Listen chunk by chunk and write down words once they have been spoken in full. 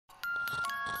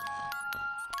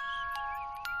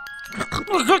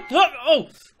Oh,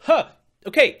 huh.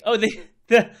 Okay. Oh, the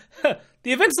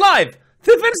event's live.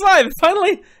 The event's live.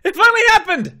 It finally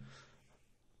happened.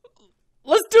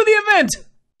 Let's do the event.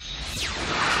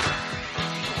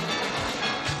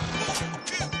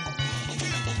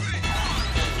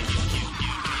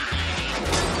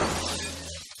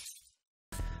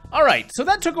 All right, so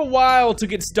that took a while to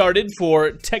get started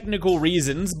for technical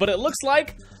reasons, but it looks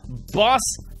like boss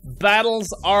battles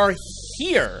are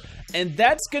here. And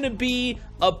that's gonna be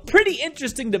a pretty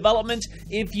interesting development.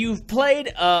 If you've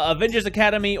played Avengers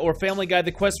Academy or Family Guy,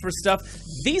 The Quest for Stuff,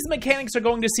 these mechanics are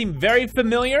going to seem very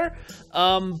familiar.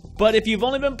 But if you've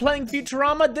only been playing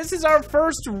Futurama, this is our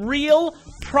first real,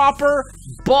 proper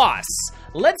boss.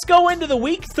 Let's go into the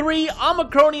Week 3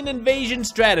 Omicron Invasion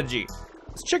strategy.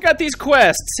 Let's check out these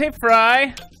quests. Hey,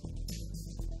 Fry.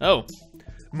 Oh.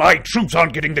 My troops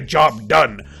aren't getting the job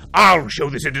done. I'll show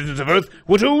the citizens of Earth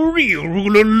what a real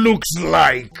ruler looks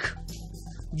like.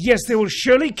 Yes, they will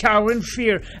surely cower in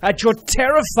fear at your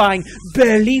terrifying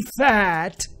belly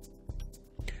fat.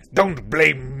 Don't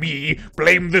blame me.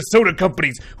 Blame the soda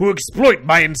companies who exploit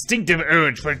my instinctive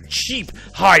urge for cheap,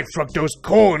 high-fructose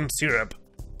corn syrup.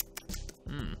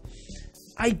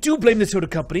 I do blame the soda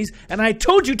companies, and I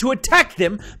told you to attack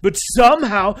them, but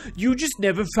somehow you just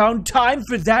never found time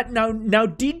for that. Now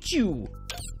did you?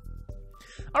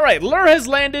 All right, Lrrr has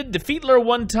landed. Defeat Lrrr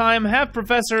one time. Have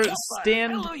Professor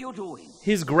stand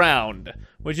his ground,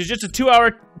 which is just a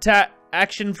 2-hour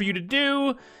action for you to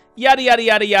do. Yada, yada,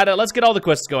 yada, yada. Let's get all the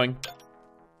quests going.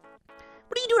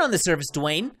 What are you doing on the surface,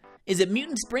 Dwayne? Is it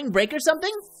mutant spring break or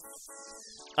something?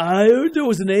 I heard there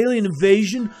was an alien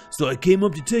invasion, so I came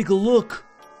up to take a look.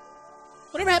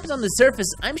 Whatever happens on the surface,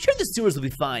 I'm sure the sewers will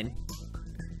be fine.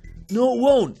 No, it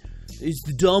won't. It's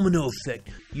the domino effect.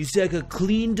 You stack a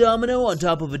clean domino on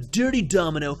top of a dirty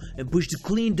domino and push the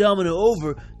clean domino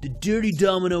over, the dirty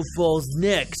domino falls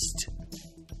next.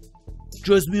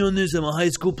 Trust me on this, I'm a high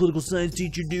school political science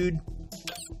teacher, dude.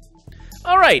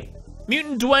 All right,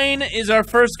 Mutant Dwayne is our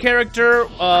first character,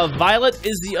 Violet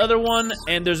is the other one,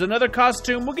 and there's another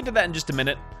costume. We'll get to that in just a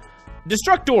minute.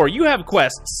 Destructor, you have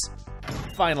quests.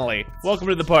 Finally, welcome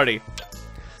to the party.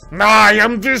 I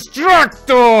am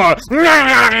Destructor!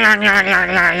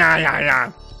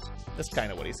 That's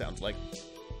kind of what he sounds like.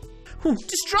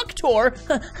 Destructor?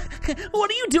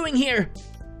 What are you doing here?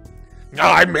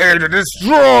 I'm here to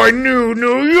destroy New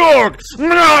York!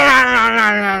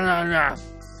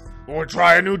 Or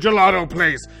try a new gelato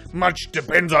place. Much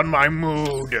depends on my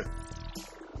mood.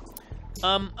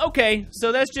 Okay,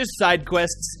 so that's just side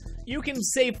quests. You can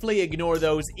safely ignore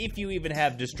those if you even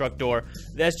have Destructor.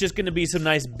 That's just gonna be some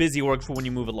nice busy work for when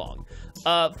you move along.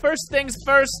 First things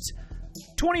first,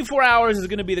 24 hours is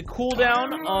gonna be the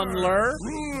cooldown on Lrrr.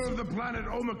 Ruler of the planet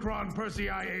Omicron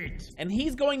Persei-8. And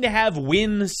he's going to have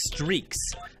win streaks.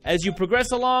 As you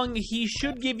progress along, he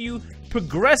should give you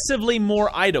progressively more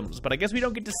items, but I guess we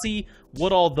don't get to see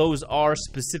what all those are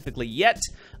specifically yet.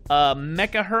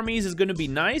 Mecha Hermes is going to be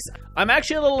nice. I'm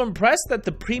actually a little impressed that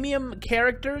the premium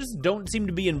characters don't seem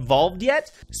to be involved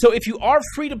yet. So if you are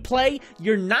free to play,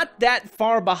 you're not that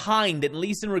far behind, at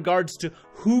least in regards to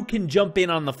who can jump in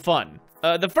on the fun.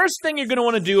 The first thing you're going to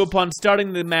want to do upon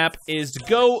starting the map is to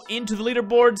go into the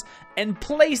leaderboards and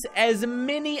place as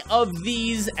many of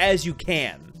these as you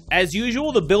can. As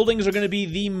usual, the buildings are going to be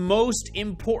the most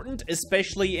important,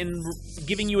 especially in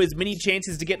giving you as many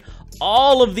chances to get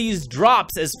all of these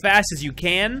drops as fast as you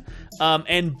can.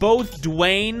 And both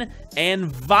Dwayne and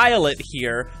Violet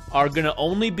here are going to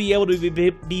only be able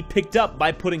to be picked up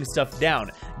by putting stuff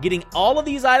down. Getting all of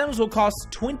these items will cost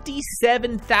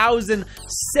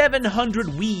 27,700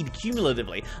 weed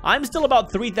cumulatively. I'm still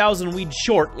about 3,000 weed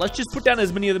short. Let's just put down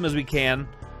as many of them as we can.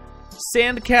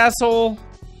 Sandcastle.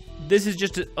 This is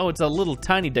just oh, it's a little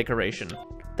tiny decoration.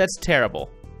 That's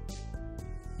terrible.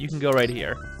 You can go right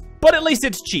here. But at least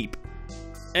it's cheap.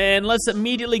 And let's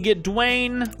immediately get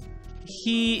Dwayne.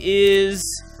 He is...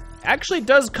 actually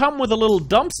does come with a little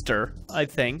dumpster, I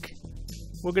think.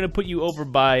 We're gonna put you over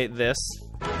by this.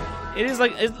 It is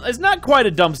like, it's not quite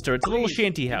a dumpster. It's a little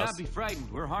shanty house. Do not be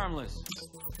frightened. We're harmless.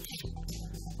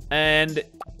 And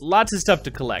lots of stuff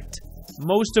to collect.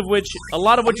 Most of which, a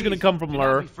lot of which is going to come from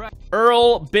Lrrr.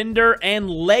 Earl, Bender, and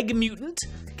Leg Mutant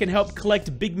can help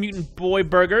collect Big Mutant Boy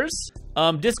burgers.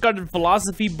 Discarded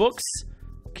philosophy books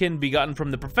can be gotten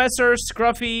from the Professor,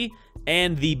 Scruffy,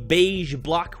 and the Beige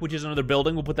Block, which is another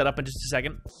building. We'll put that up in just a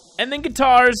second. And then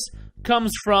guitars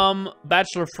comes from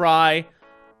Bachelor Fry,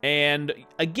 and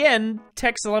again,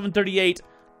 Tex 1138,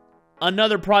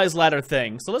 another prize ladder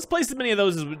thing. So let's place as many of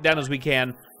those down as we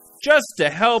can, just to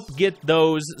help get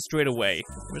those straight away.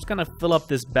 We're just gonna fill up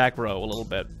this back row a little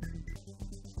bit.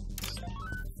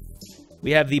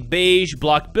 We have the beige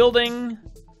block building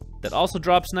that also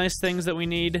drops nice things that we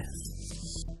need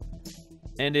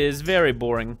and is very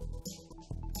boring.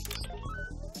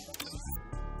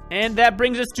 And that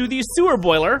brings us to the sewer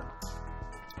boiler,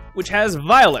 which has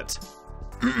Violet.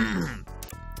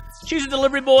 She's a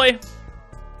delivery boy.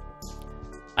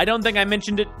 I don't think I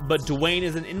mentioned it, but Dwayne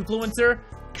is an influencer.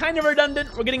 Kind of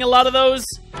redundant. We're getting a lot of those.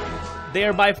 They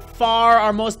are by far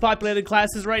our most populated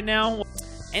classes right now.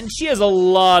 And she has a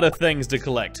lot of things to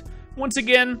collect. Once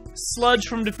again, sludge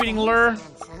from defeating Lrrr.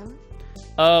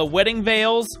 Wedding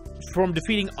veils from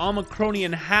defeating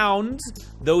Omicronian hounds.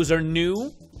 Those are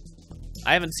new.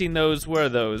 I haven't seen those. Where are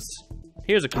those?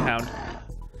 Here's a hound.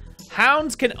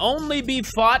 Hounds can only be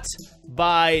fought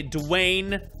by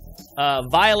Dwayne,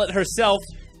 Violet herself,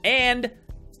 and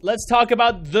let's talk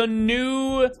about the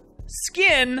new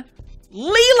skin,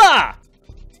 Leela!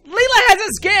 Leela has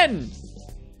a skin!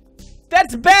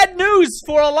 That's bad news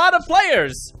for a lot of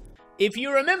players. If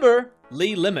you remember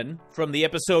Lee Lemon from the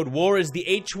episode War is the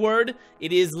H Word,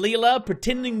 it is Leela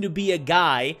pretending to be a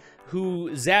guy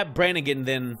who Zap Brannigan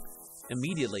then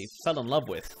immediately fell in love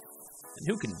with. And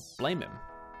who can blame him?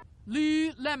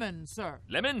 Lee Lemon, sir.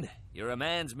 Lemon, you're a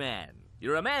man's man.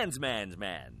 You're a man's man.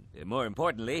 More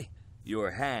importantly,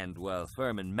 your hand, while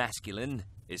firm and masculine,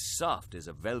 is soft as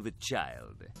a velvet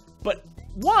child. But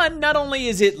one, not only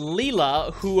is it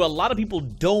Leela, who a lot of people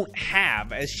don't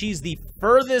have, as she's the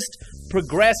furthest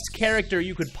progressed character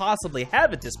you could possibly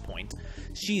have at this point.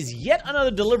 She's yet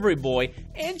another delivery boy,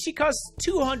 and she costs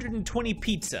 220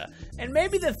 pizza. And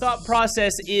maybe the thought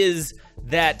process is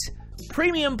that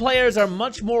premium players are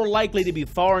much more likely to be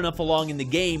far enough along in the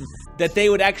game that they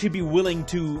would actually be willing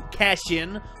to cash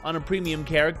in on a premium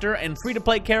character, and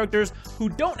free-to-play characters who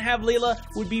don't have Leela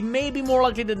would be maybe more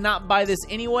likely to not buy this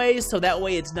anyway, so that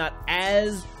way it's not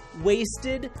as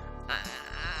wasted.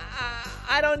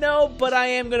 I don't know, but I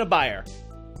am gonna buy her.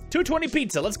 220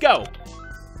 pizza, let's go.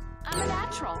 I'm a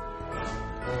natural.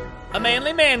 A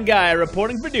manly man guy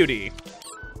reporting for duty.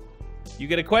 You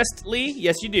get a quest, Lee?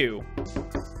 Yes, you do.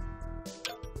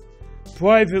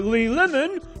 Private Lee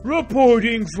Lemon,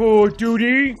 reporting for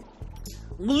duty.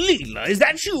 Leela, is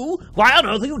that you? Why on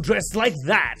earth are you dressed like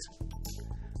that?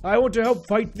 I want to help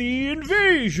fight the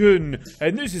invasion,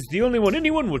 and this is the only one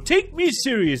anyone will take me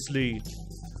seriously.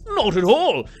 Not at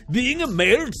all. Being a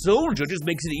male soldier just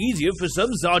makes it easier for some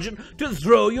sergeant to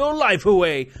throw your life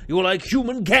away. You're like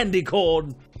human candy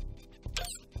corn.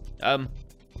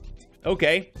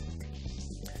 Okay.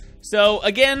 So,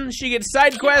 again, she gets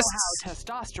side quests. You know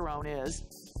how testosterone is.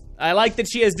 I like that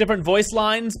she has different voice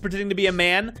lines, pretending to be a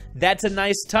man. That's a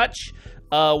nice touch.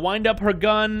 Wind up her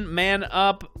gun, man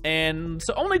up, and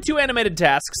so only 2 animated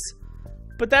tasks.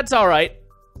 But that's alright.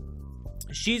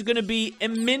 She's gonna be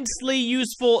immensely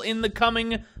useful in the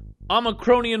coming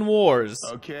Omicronian Wars.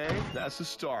 Okay, that's a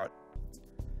start.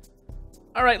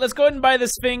 Alright, let's go ahead and buy the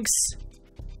Sphinx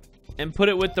and put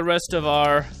it with the rest of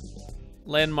our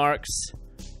landmarks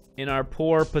in our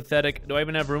poor, pathetic... Do I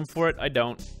even have room for it? I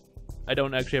don't. I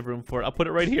don't actually have room for it. I'll put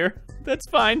it right here. That's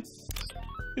fine.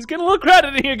 It's getting a little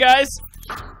crowded in here, guys.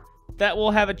 That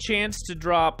will have a chance to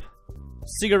drop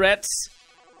cigarettes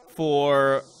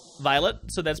for Violet,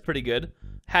 so that's pretty good.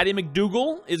 Hattie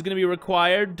McDougal is going to be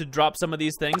required to drop some of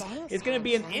these things. It's going to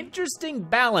be an interesting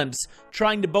balance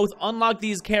trying to both unlock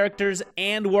these characters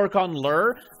and work on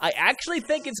Lrrr. I actually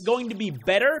think it's going to be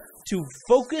better to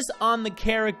focus on the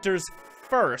characters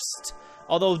first,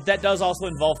 although that does also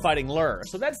involve fighting Lrrr.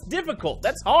 So that's difficult.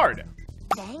 That's hard.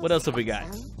 What else have we got?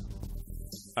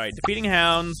 All right, defeating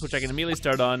hounds, which I can immediately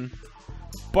start on.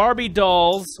 Barbie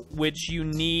dolls, which you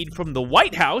need from the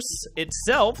White House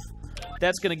itself.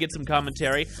 That's gonna get some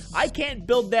commentary. I can't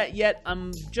build that yet.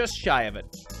 I'm just shy of it.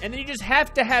 And then you just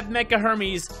have to have Mecha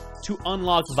Hermes to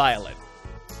unlock Violet.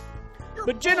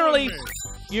 But generally,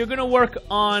 you're gonna work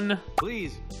on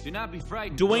Please, do not be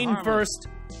frightened. Dwayne first,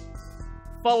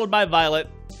 followed by Violet.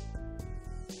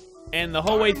 And the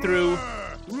whole way through,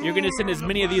 you're gonna send as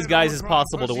many of these guys as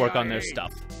possible to work on their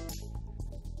stuff.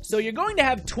 So you're going to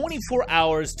have 24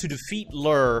 hours to defeat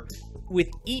Lrrr with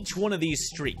each one of these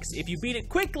streaks. If you beat it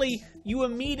quickly, you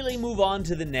immediately move on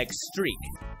to the next streak.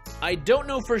 I don't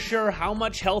know for sure how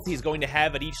much health he's going to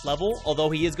have at each level, although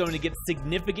he is going to get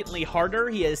significantly harder.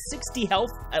 He has 60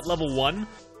 health at level 1,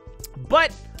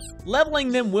 but leveling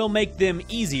them will make them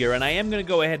easier, and I am going to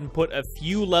go ahead and put a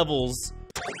few levels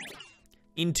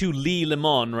into Lee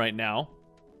Lemon right now.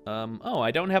 Oh,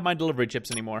 I don't have my delivery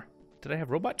chips anymore. Did I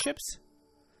have robot chips?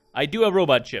 I do have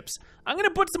robot chips. I'm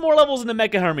gonna put some more levels into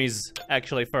Mecha Hermes,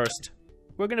 actually, first.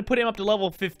 We're gonna put him up to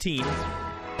level 15.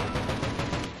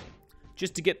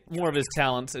 Just to get more of his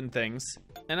talents and things.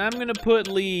 And I'm gonna put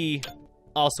Lee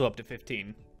Also up to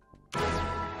 15.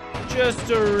 Just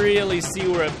to really see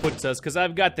where it puts us, because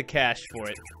I've got the cash for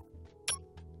it.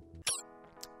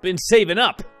 Been saving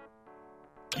up.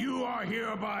 You are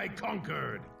hereby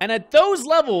conquered. And at those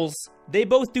levels, they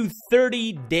both do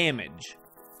 30 damage.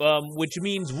 Which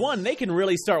means, one, they can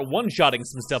really start one-shotting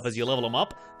some stuff as you level them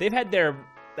up. They've had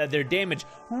their damage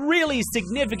really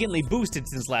significantly boosted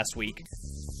since last week.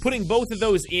 Putting both of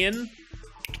those in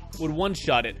would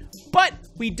one-shot it. But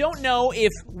we don't know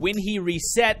if when he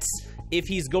resets, if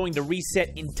he's going to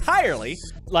reset entirely,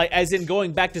 like as in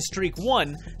going back to streak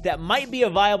 1, that might be a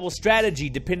viable strategy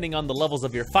depending on the levels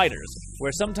of your fighters.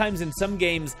 Where sometimes in some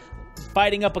games,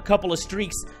 fighting up a couple of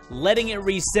streaks, letting it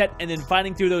reset, and then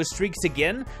fighting through those streaks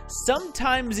again,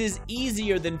 sometimes is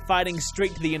easier than fighting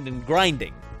straight to the end and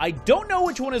grinding. I don't know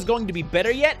which one is going to be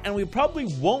better yet, and we probably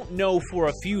won't know for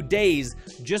a few days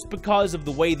just because of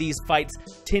the way these fights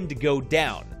tend to go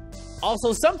down.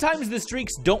 Also, sometimes the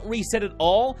streaks don't reset at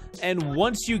all, and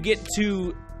once you get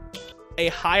to a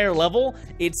higher level,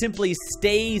 it simply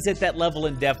stays at that level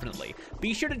indefinitely.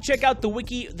 Be sure to check out the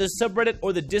wiki, the subreddit,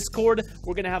 or the Discord.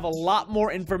 We're going to have a lot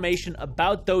more information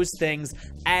about those things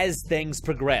as things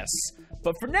progress.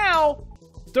 But for now,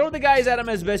 throw the guys at them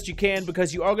as best you can,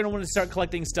 because you are going to want to start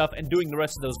collecting stuff and doing the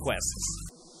rest of those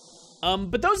quests.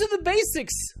 But those are the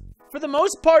basics. For the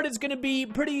most part, it's going to be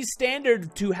pretty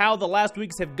standard to how the last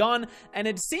weeks have gone, and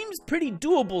it seems pretty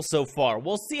doable so far.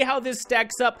 We'll see how this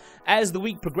stacks up as the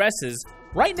week progresses.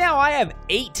 Right now, I have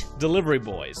 8 delivery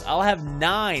boys. I'll have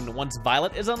 9 once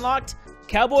Violet is unlocked.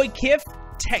 Cowboy Kiff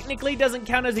technically doesn't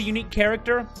count as a unique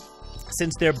character,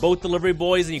 since they're both delivery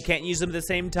boys and you can't use them at the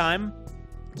same time.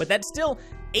 But that's still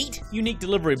 8 unique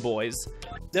delivery boys.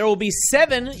 There will be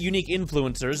 7 unique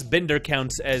influencers. Bender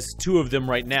counts as 2 of them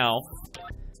right now.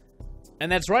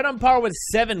 And that's right on par with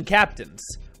 7 captains.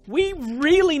 We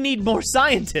really need more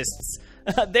scientists.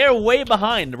 They're way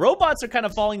behind. Robots are kind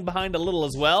of falling behind a little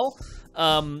as well.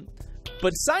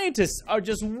 But scientists are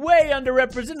just way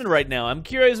underrepresented right now. I'm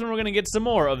curious when we're going to get some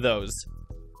more of those.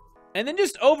 And then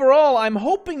just overall, I'm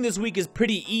hoping this week is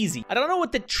pretty easy. I don't know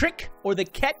what the trick or the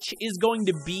catch is going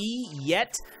to be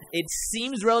yet. It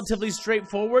seems relatively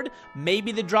straightforward.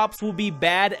 Maybe the drops will be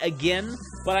bad again,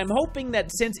 but I'm hoping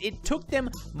that since it took them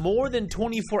more than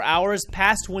 24 hours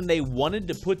past when they wanted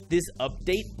to put this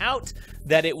update out,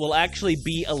 that it will actually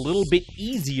be a little bit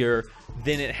easier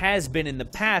than it has been in the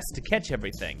past to catch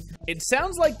everything. It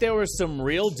sounds like there were some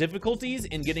real difficulties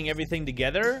in getting everything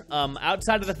together,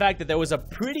 outside of the fact that there was a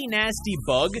pretty nasty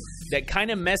bug that kind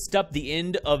of messed up the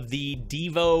end of the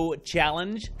Devo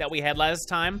challenge that we had last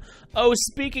time. Oh,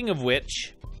 speaking of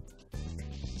which,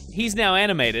 he's now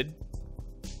animated.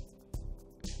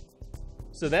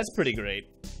 So that's pretty great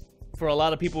for a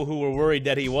lot of people who were worried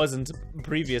that he wasn't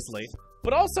previously.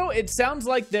 But also, it sounds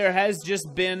like there has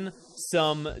just been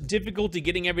some difficulty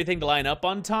getting everything to line up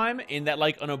on time, in that,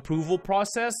 like, an approval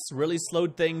process really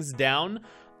slowed things down.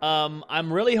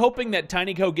 I'm really hoping that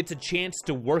TinyCo gets a chance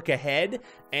to work ahead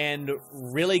and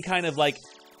really kind of, like,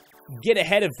 get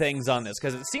ahead of things on this,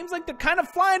 because it seems like they're kind of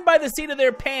flying by the seat of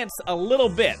their pants a little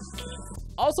bit.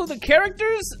 Also, the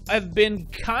characters have been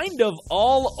kind of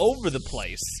all over the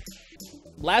place.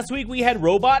 Last week we had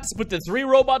robots, but the 3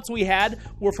 robots we had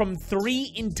were from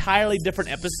 3 entirely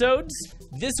different episodes.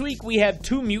 This week we have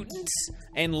 2 mutants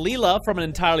and Leela from an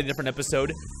entirely different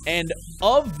episode. And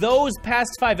of those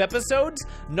past 5 episodes,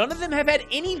 none of them have had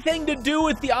anything to do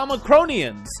with the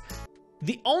Omicronians.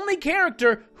 The only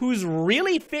character who's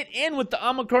really fit in with the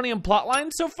Omicronian plotline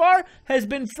so far has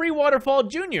been Free Waterfall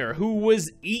Jr., who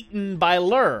was eaten by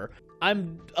Lrrr.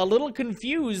 I'm a little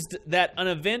confused that an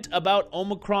event about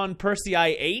Omicron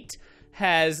Persei 8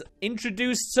 has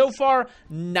introduced so far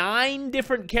 9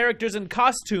 different characters and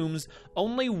costumes,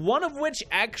 only one of which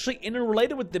actually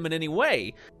interrelated with them in any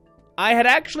way. I had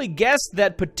actually guessed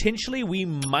that potentially we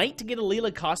might get a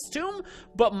Leela costume,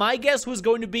 but my guess was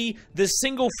going to be the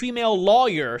single female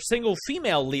lawyer, single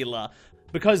female Leela,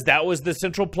 because that was the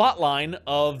central plot line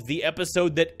of the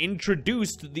episode that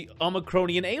introduced the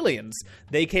Omicronian aliens.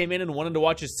 They came in and wanted to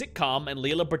watch a sitcom, and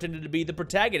Leela pretended to be the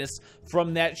protagonist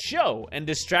from that show, and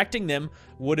distracting them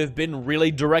would have been really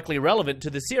directly relevant to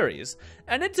the series.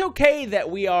 And it's okay that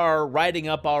we are writing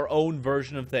up our own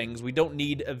version of things. We don't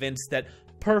need events that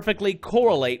perfectly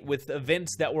correlate with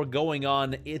events that were going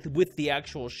on with the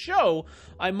actual show.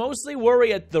 I mostly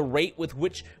worry at the rate with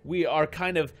which we are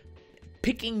kind of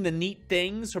picking the neat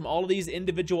things from all of these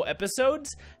individual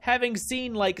episodes, having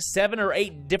seen like 7 or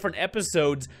 8 different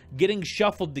episodes getting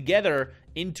shuffled together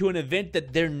into an event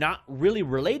that they're not really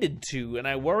related to, and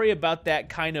I worry about that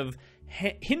kind of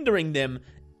hindering them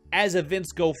as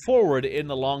events go forward in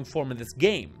the long form of this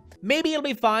game. Maybe it'll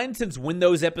be fine, since when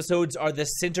those episodes are the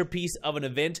centerpiece of an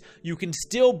event, you can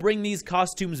still bring these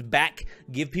costumes back,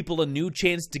 give people a new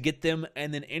chance to get them,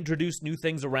 and then introduce new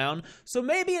things around. So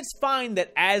maybe it's fine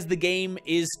that as the game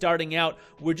is starting out,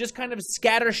 we're just kind of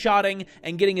scattershotting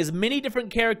and getting as many different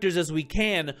characters as we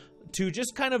can to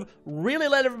just kind of really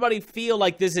let everybody feel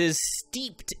like this is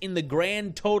steeped in the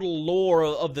grand total lore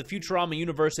of the Futurama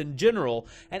universe in general.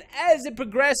 And as it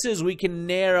progresses, we can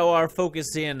narrow our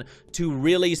focus in to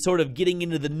really sort of getting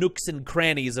into the nooks and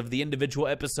crannies of the individual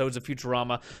episodes of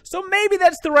Futurama. So maybe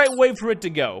that's the right way for it to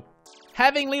go.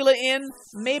 Having Leela in,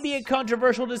 maybe a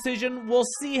controversial decision. We'll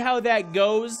see how that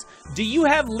goes. Do you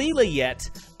have Leela yet?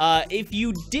 If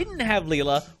you didn't have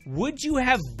Leela, would you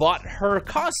have bought her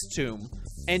costume?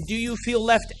 And do you feel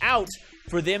left out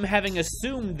for them having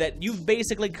assumed that you've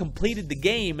basically completed the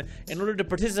game in order to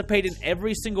participate in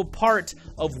every single part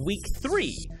of Week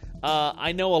 3?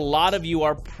 I know a lot of you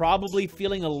are probably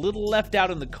feeling a little left out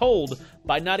in the cold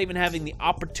by not even having the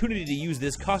opportunity to use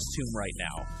this costume right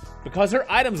now, because her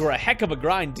items were a heck of a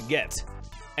grind to get.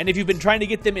 And if you've been trying to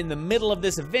get them in the middle of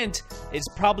this event, it's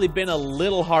probably been a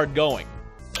little hard going.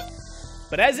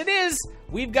 But as it is,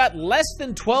 we've got less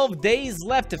than 12 days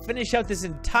left to finish out this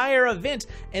entire event.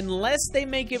 Unless they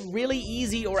make it really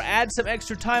easy or add some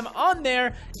extra time on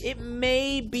there, it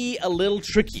may be a little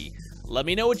tricky. Let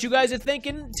me know what you guys are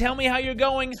thinking. Tell me how you're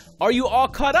going. Are you all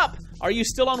caught up? Are you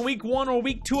still on Week 1 or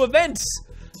Week 2 events?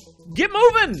 Get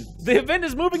moving! The event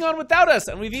is moving on without us,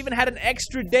 and we've even had an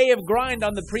extra day of grind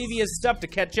on the previous stuff to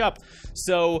catch up.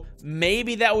 So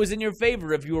maybe that was in your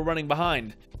favor if you were running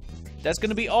behind. That's going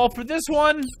to be all for this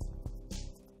one.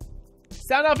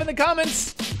 Sound off in the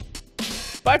comments.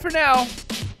 Bye for now.